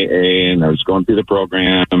sponsor in AA, and I was going through the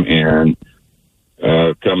program, and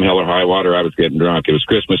come hell or high water, I was getting drunk. It was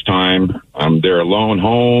Christmas time. I'm there alone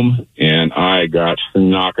home, and I got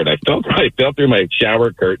knockered. I fell through my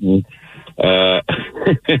shower curtain.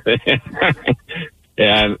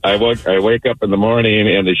 And I wake up in the morning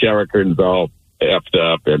and the shower curtain's all effed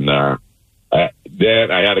up, and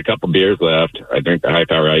then I had a couple beers left. I drank the high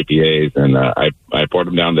power IPAs, and I poured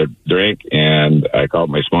them down the drink, and I called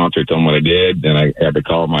my sponsor, told him what I did, and I had to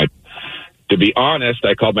call to be honest,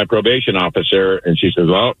 I called my probation officer, and she says,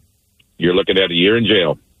 well, you're looking at a year in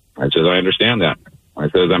jail. I said, I understand that. I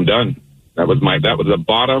said, I'm done. That was the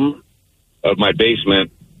bottom of my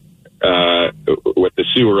basement with the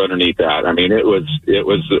sewer underneath that. I mean, it was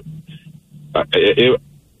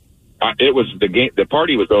the game. The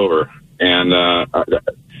party was over, and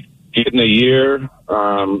getting a year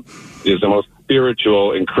is the most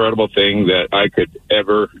spiritual, incredible thing that I could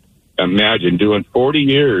ever imagine. Doing 40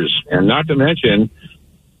 years, and not to mention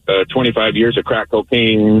 25 years of crack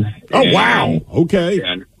cocaine. Oh, wow. Okay.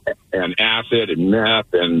 And acid and meth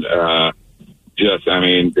and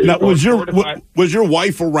Now, was your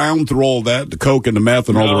wife around through all that, the coke and the meth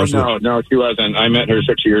and all the rest of it? No, she wasn't. I met her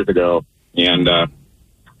 6 years ago, and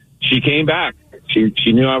she came back. She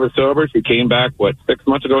knew I was sober. She came back, 6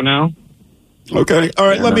 months ago now? Okay. All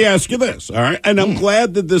right. Let me ask you this. All right. And I'm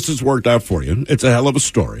glad that this has worked out for you. It's a hell of a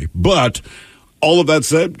story. But all of that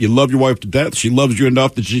said, you love your wife to death. She loves you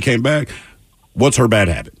enough that she came back. What's her bad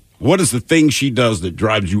habit? What is the thing she does that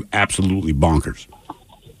drives you absolutely bonkers?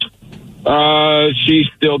 She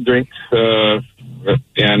still drinks, and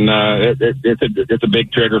it's a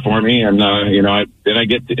big trigger for me. And then I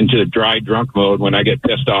get into the dry drunk mode when I get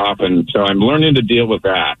pissed off, and so I'm learning to deal with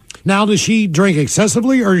that. Now, does she drink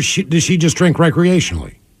excessively, or does she just drink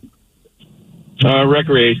recreationally?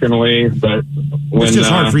 Recreationally, but it's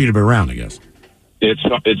just hard for you to be around, I guess.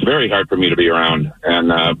 It's very hard for me to be around,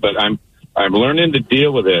 and but I'm learning to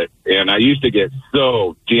deal with it. And I used to get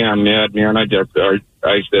so damn mad, man. I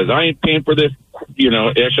says, I ain't paying for this,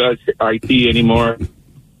 SIT anymore.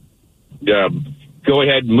 Go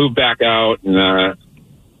ahead and move back out, and I'm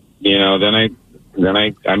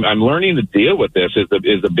learning to deal with this. Is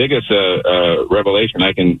the biggest revelation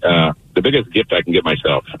I can, the biggest gift I can give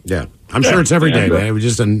myself. Yeah, I'm sure it's every day, man. It was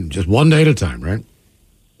just one day at a time, right?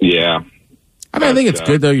 Yeah. I mean, I think it's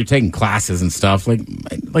good, though, you're taking classes and stuff.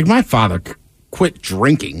 Like my father quit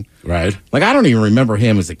drinking. Right. Like, I don't even remember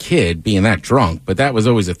him as a kid being that drunk, but that was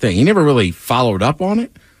always a thing. He never really followed up on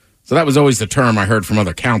it. So that was always the term I heard from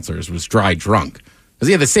other counselors, was dry drunk. Because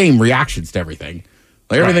he had the same reactions to everything.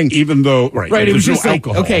 Like everything, right. Even though, right, it was just like,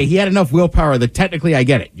 alcohol. Okay, he had enough willpower that technically I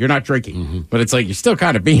get it. You're not drinking. But it's like, you're still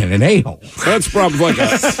kind of being an a-hole. That's probably like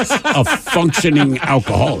a functioning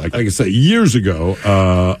alcoholic. Like I said, years ago,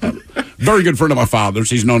 very good friend of my father's.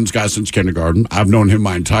 He's known this guy since kindergarten. I've known him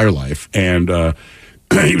my entire life. And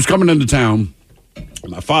he was coming into town.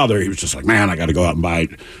 My father, he was just like, man, I got to go out and buy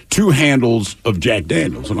 2 handles of Jack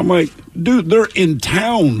Daniels. And I'm like, dude, they're in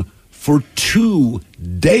town for 2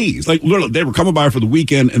 days. Like, literally, they were coming by for the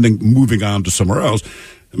weekend and then moving on to somewhere else.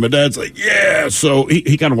 And my dad's like, yeah. So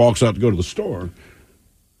he kind of walks out to go to the store.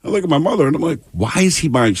 I look at my mother, and I'm like, why is he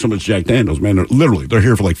buying so much Jack Daniels? Man, they're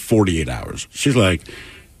here for like 48 hours. She's like,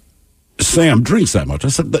 Sam drinks that much. I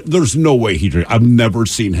said, there's no way he drinks. I've never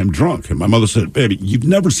seen him drunk. And my mother said, baby, you've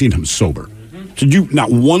never seen him sober. Did you, not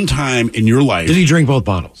one time in your life. Did he drink both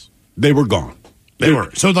bottles? They were gone. They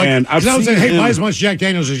were. So, like, and I was saying, hey, buy as much Jack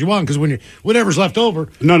Daniels as you want, because whatever's left over.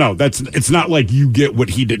 No, it's not like you get what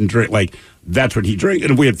he didn't drink. Like, that's what he drank.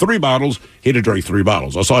 And if we had 3 bottles, he'd have drank 3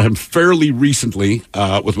 bottles. I saw him fairly recently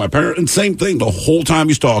with my parents, and same thing. The whole time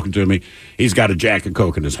he's talking to me, he's got a Jack and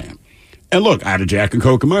Coke in his hand. And look, I had a Jack and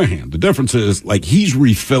Coke in my hand. The difference is, like, he's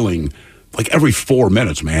refilling like every 4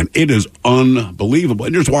 minutes, man. It is unbelievable.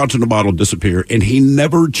 And you're just watching the bottle disappear, and he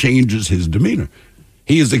never changes his demeanor.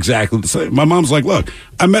 He is exactly the same. My mom's like, look,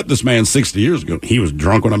 I met this man 60 years ago. He was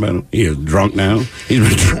drunk when I met him. He is drunk now. He's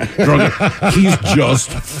been drunk. He's just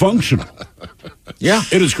functional. Yeah.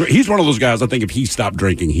 It is great. He's one of those guys, I think if he stopped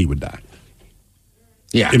drinking, he would die.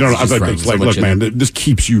 Yeah. You know, I think it's like, look, man, this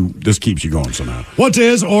keeps you going somehow. What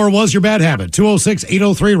is or was your bad habit?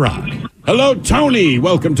 206-803-ROCK. Hello, Tony.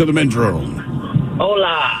 Welcome to the men's room.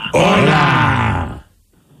 Hola. Hola.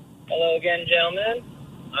 Hello again, gentlemen.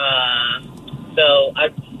 So I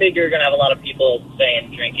figure you're going to have a lot of people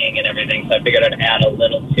saying drinking and everything, so I figured I'd add a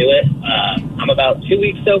little to it. I'm about 2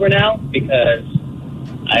 weeks sober now because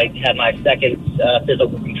I had my second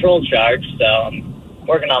physical control charge, so I'm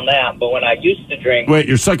working on that. But when I used to drink... Wait,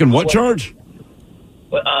 your second what charge?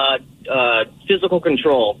 Physical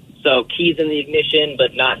control. So keys in the ignition,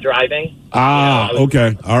 but not driving.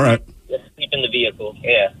 Okay. All right. Just sleep in the vehicle,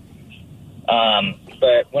 yeah.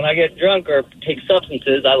 But when I get drunk or take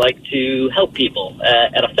substances, I like to help people.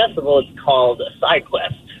 At a festival, it's called a side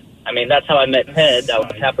quest. I mean, that's how I met Ted. I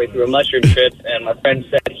was halfway through a mushroom trip, and my friend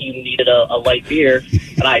said he needed a light beer,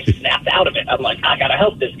 and I snapped out of it. I'm like, I got to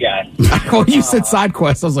help this guy. Oh, you said side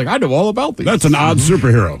quest. I was like, I know all about these. That's an odd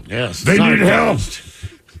superhero. Yes. They need help.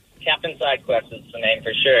 Captain Side Quest is the name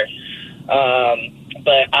for sure.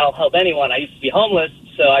 But I'll help anyone. I used to be homeless,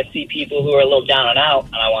 so I see people who are a little down and out,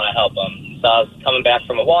 and I want to help them. So I was coming back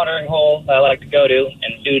from a watering hole I like to go to,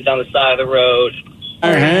 and dudes on the side of the road.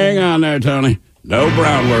 Hey, hang on there, Tony. No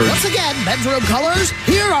brown words. Once again, bedroom colors,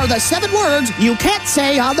 here are the 7 words you can't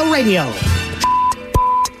say on the radio.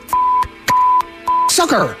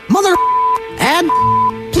 Sucker, mother, and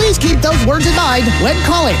please keep those words in mind when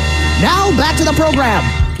calling. Now, back to the program.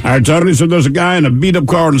 All right, Tony, so there's a guy in a beat-up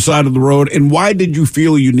car on the side of the road, and why did you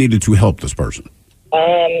feel you needed to help this person?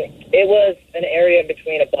 It was an area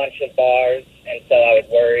between a bunch of bars, and so I was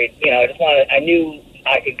worried. I knew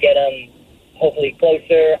I could get him hopefully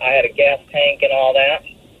closer. I had a gas tank and all that.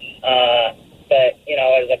 But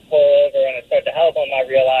as I pull over and I start to help him, I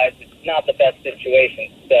realized it's not the best situation.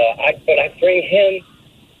 So I bring him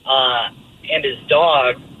and his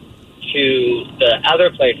dog to the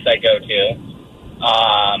other place I go to.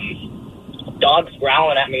 Dog's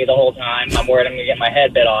growling at me the whole time. I'm worried I'm going to get my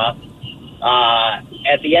head bit off.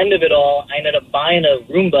 At the end of it all, I ended up buying a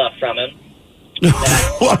Roomba from him.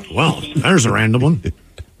 Well, there's a random one.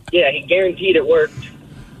 Yeah, he guaranteed it worked.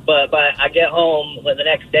 But I get home the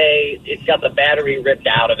next day, it's got the battery ripped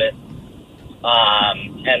out of it.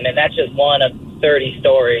 And then that's just one of 30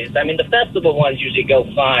 stories. I mean, the festival ones usually go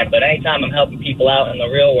fine, but anytime I'm helping people out in the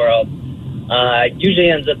real world, it usually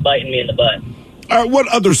ends up biting me in the butt. What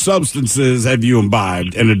other substances have you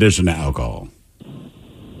imbibed in addition to alcohol?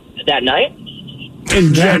 That night?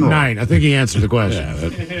 In general. That night. I think he answered the question.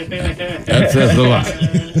 That says a lot.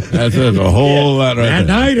 That says a whole lot right That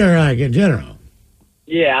there. night or like in general?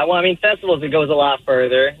 Yeah, well, I mean, festivals, it goes a lot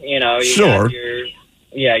further. You Sure. got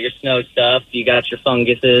your snow stuff. You got your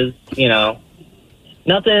funguses,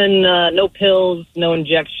 Nothing, no pills, no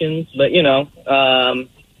injections, but,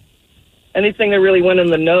 anything that really went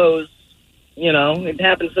in the nose, it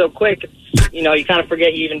happened so quick, you kind of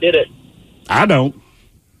forget you even did it. I don't.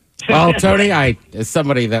 Well, Tony, as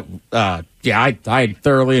somebody that, I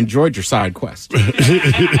thoroughly enjoyed your side quest. We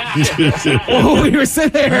were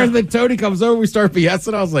sitting there, and then Tony comes over, we start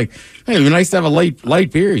BSing. I was like, hey, it'd be nice to have a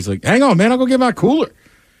light beer. He's like, hang on, man, I'll go get my cooler.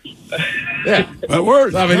 Yeah. That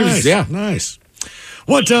works. I mean, Nice. nice.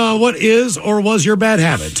 What is or was your bad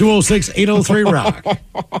habit? 206-803-ROCK.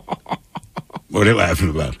 What are you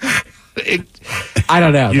laughing about? I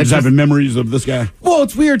don't know. You just having memories of this guy? Well,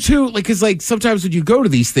 it's weird, too, because, sometimes when you go to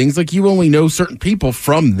these things, you only know certain people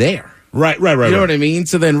from there. Right. You know what I mean?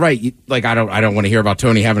 So then, I don't want to hear about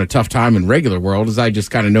Tony having a tough time in regular world, as I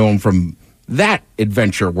just kind of know him from that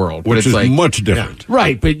adventure world. Which is much different. Yeah.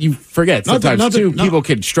 Right, but you forget sometimes, people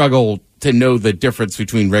can struggle to know the difference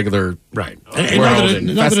between regular right. world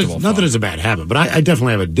and festival. Not that it's a bad habit, but I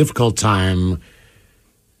definitely have a difficult time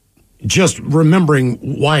just remembering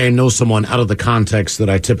why I know someone out of the context that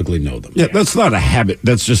I typically know them. Yeah, that's not a habit.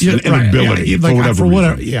 That's just an inability for whatever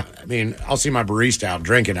reason. Yeah, I mean, I'll see my barista out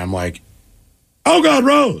drinking. I'm like, oh, God,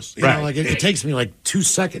 Rose. You know, it takes me 2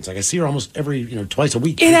 seconds. I see her almost every, twice a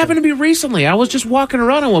week. It happened to me recently. I was just walking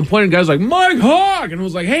around at one point, and the guy was like, Mike Hogg! And I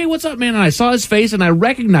was like, hey, what's up, man? And I saw his face, and I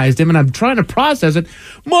recognized him, and I'm trying to process it.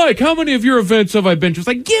 Mike, how many of your events have I been to? It's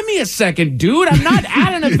like, give me a second, dude. I'm not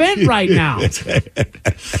at an event right now.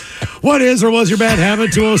 What is or was your bad habit?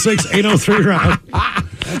 206-803-ROCK.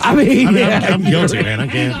 I'm guilty, man. I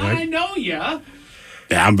can't. I know ya.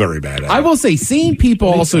 Yeah, I'm very bad at it. I will say, seeing people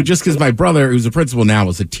also, just because my brother, who's a principal now,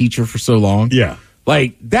 was a teacher for so long. Yeah.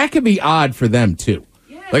 That could be odd for them, too.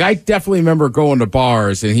 Yeah. I definitely remember going to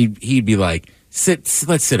bars, and he'd be like,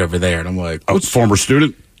 let's sit over there. And I'm like, what's former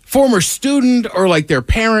student? Former student, or their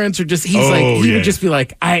parents, or just, he would just be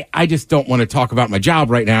like, I just don't want to talk about my job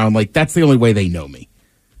right now. And that's the only way they know me.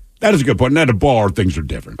 That is a good point. And at a bar, things are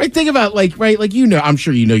different. Right. Think about, I'm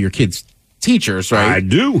sure you know your kids' teachers, right? I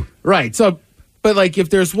do. Right. So, but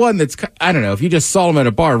if there's one that's, I don't know, if you just saw them at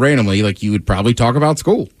a bar randomly, you would probably talk about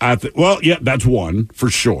school. Yeah, that's one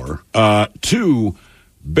for sure. Two,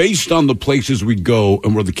 based on the places we go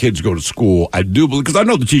and where the kids go to school, I do believe, because I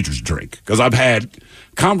know the teachers drink, because I've had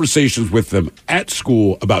conversations with them at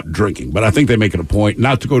school about drinking, but I think they make it a point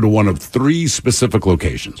not to go to one of 3 specific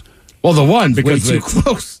locations. Well, the one's way too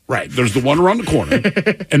close. Right. There's the one around the corner,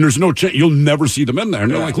 and there's no chance. You'll never see them in there.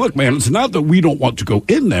 And they're like, look, man, it's not that we don't want to go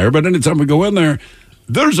in there, but anytime we go in there,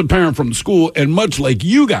 there's a parent from the school, and much like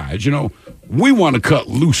you guys, we want to cut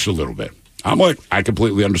loose a little bit. I'm like, I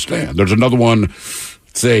completely understand. There's another one,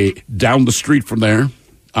 say, down the street from there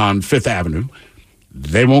on 5th Avenue.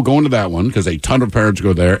 They won't go into that one because a ton of parents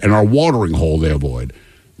go there, and our watering hole they avoid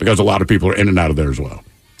because a lot of people are in and out of there as well.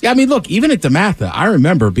 Yeah, I mean, look, even at DeMatha, I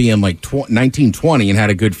remember being 19, 20 and had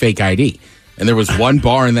a good fake ID. And there was one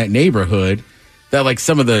bar in that neighborhood that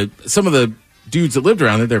some of the dudes that lived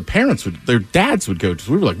around there, their dads would go to.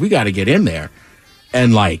 So we were like, we got to get in there.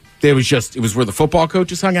 And it was where the football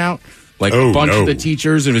coaches hung out. A bunch of the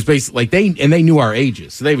teachers. And it was basically they knew our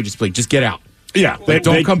ages. So they would just be like, just get out. Yeah, But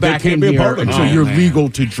don't come back in here until you're legal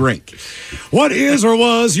to drink. What is or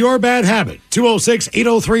was your bad habit?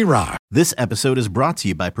 206-803-ROCK. This episode is brought to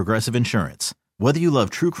you by Progressive Insurance. Whether you love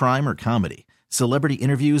true crime or comedy, celebrity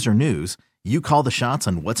interviews or news, you call the shots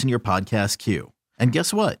on what's in your podcast queue. And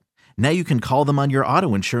guess what? Now you can call them on your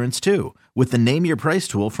auto insurance too with the Name Your Price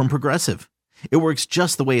tool from Progressive. It works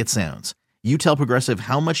just the way it sounds. You tell Progressive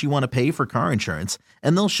how much you want to pay for car insurance,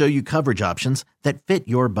 and they'll show you coverage options that fit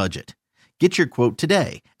your budget. Get your quote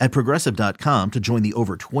today at Progressive.com to join the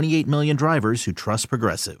over 28 million drivers who trust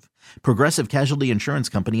Progressive. Progressive Casualty Insurance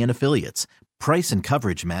Company and Affiliates. Price and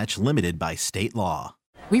coverage match limited by state law.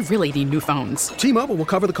 We really need new phones. T-Mobile will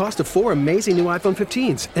cover the cost of 4 amazing new iPhone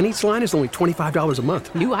 15s, and each line is only $25 a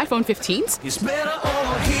month. New iPhone 15s? It's better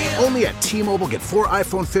over here. Only at T-Mobile, get 4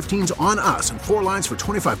 iPhone 15s on us and 4 lines for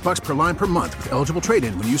 $25 per line per month with eligible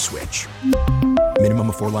trade-in when you switch. Minimum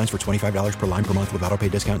of 4 lines for $25 per line per month with autopay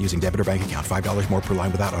discount using debit or bank account. $5 more per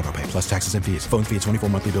line without autopay, plus taxes and fees. Phone fee at 24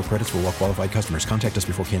 monthly bill credits for well-qualified customers. Contact us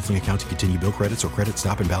before canceling account to continue bill credits or credit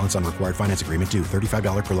stop and balance on required finance agreement due.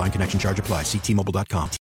 $35 per line connection charge applies. See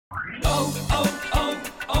T-Mobile.com.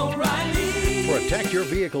 O'Reilly. Protect your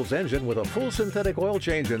vehicle's engine with a full synthetic oil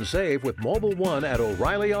change and save with Mobil 1 at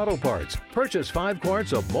O'Reilly Auto Parts. Purchase 5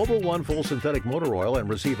 quarts of Mobil 1 full synthetic motor oil and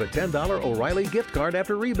receive a $10 O'Reilly gift card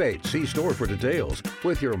after rebate. See store for details.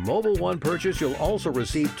 With your Mobil 1 purchase, you'll also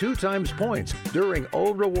receive 2 times points during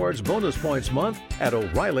O Rewards Bonus Points Month at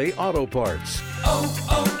O'Reilly Auto Parts.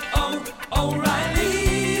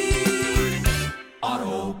 O'Reilly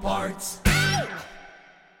Auto Parts.